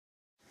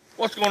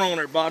What's going on,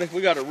 everybody?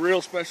 We got a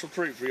real special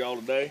treat for y'all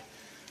today.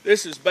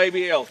 This is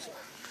baby Elsa,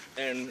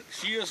 and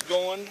she is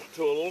going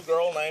to a little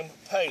girl named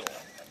Palin.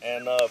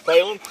 And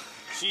Palin,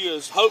 she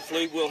is,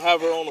 hopefully, we'll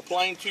have her on the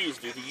plane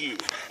Tuesday to you.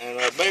 And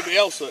baby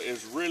Elsa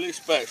is really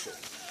special.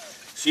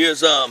 She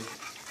is, a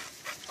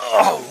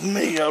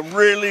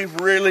really,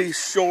 really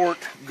short,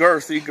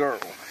 girthy girl.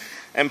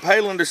 And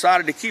Palin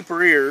decided to keep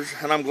her ears,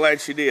 and I'm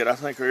glad she did. I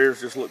think her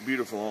ears just look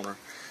beautiful on her.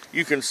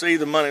 You can see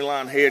the money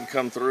line head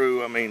come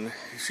through. I mean,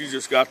 she's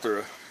just got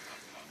the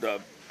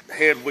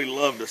head we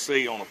love to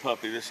see on a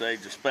puppy this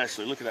age,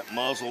 especially. Look at that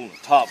muzzle and the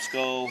top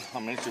skull. I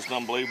mean, it's just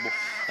unbelievable.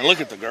 And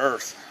look at the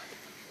girth.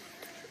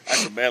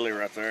 That's a belly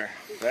right there.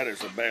 That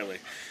is a belly.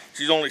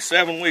 She's only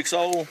 7 weeks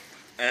old,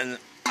 and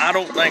I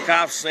don't think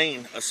I've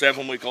seen a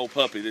 7-week-old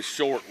puppy this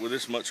short with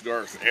this much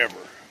girth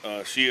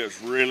ever. She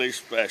is really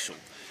special.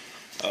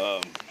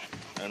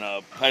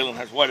 Palin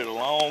has waited a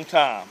long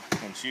time,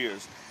 and she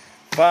is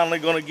finally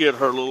going to get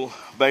her little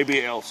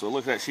baby Elsa.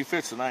 Look at that. She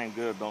fits the name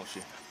good, don't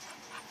she?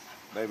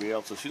 Baby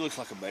Elsa. She looks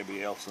like a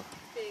baby Elsa.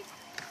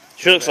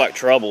 She looks like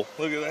trouble.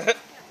 Look at that.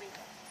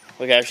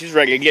 Look at her. She's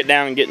ready to get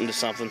down and get into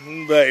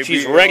something. Baby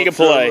She's ready to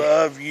play. I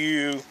love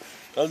you.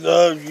 I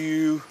love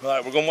you. All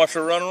right, we're going to watch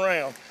her run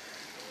around.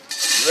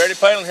 You ready,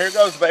 Palin? Here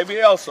goes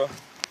baby Elsa.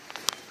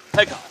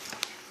 Take off.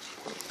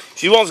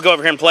 She wants to go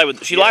over here and play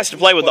with. She likes to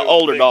play with the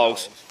older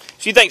dogs.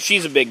 She thinks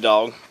she's a big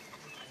dog.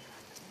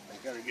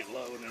 Got to get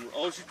low.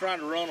 Oh, she's trying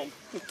to run them.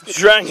 She's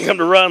trying to come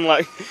to run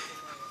like.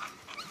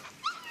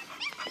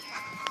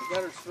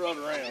 Got her strut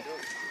around.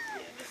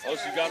 Oh,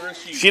 she got her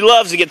shoe. She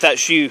loves to get that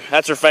shoe.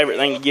 That's her favorite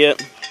thing to get.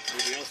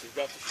 Everybody else has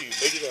got the shoe.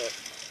 Beat it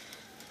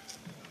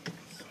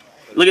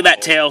up. Look at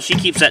that tail. She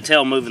keeps that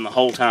tail moving the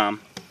whole time.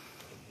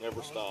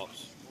 Never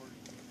stops.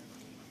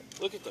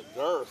 Look at the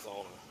girth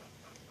on her.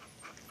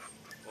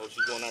 Oh,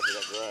 she's going after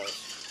that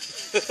grass.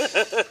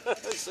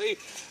 See,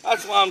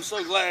 that's why I'm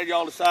so glad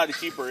y'all decided to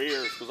keep her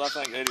ears, because I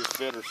think they just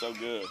fit her so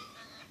good.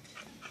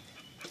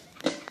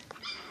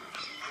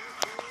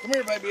 Come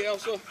here, baby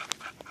Elsa.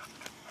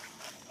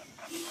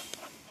 She's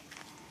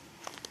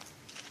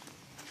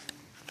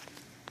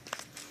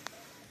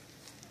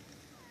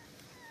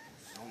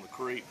on the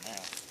creek now.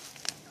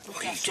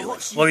 What are you doing?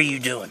 What are you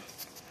doing?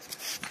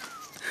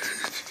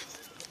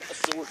 How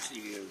short she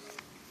is.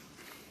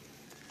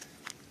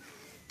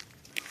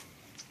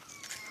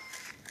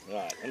 All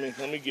right,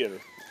 let me get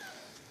her.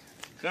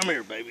 Come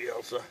here, baby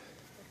Elsa.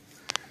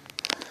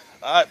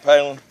 All right,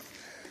 Palin.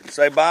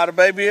 Say bye to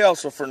baby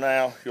Elsa for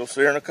now. You'll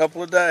see her in a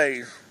couple of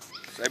days.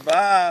 Say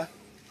bye.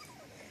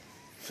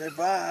 Say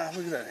bye.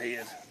 Look at that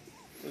head.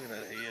 Look at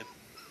that head.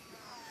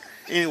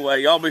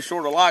 Anyway, y'all be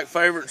sure to like,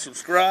 favorite, and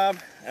subscribe.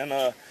 And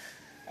I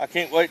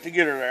can't wait to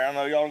get her there. I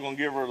know y'all are going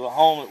to give her the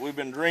home that we've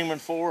been dreaming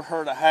for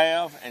her to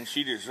have, and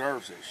she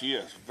deserves it. She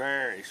is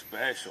very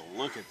special.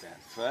 Look at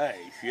that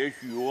face. Yes,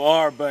 you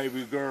are,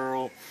 baby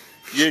girl.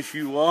 Yes,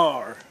 you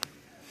are.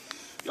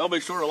 Y'all be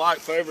sure to like,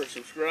 favorite,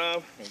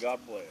 subscribe, and God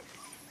bless.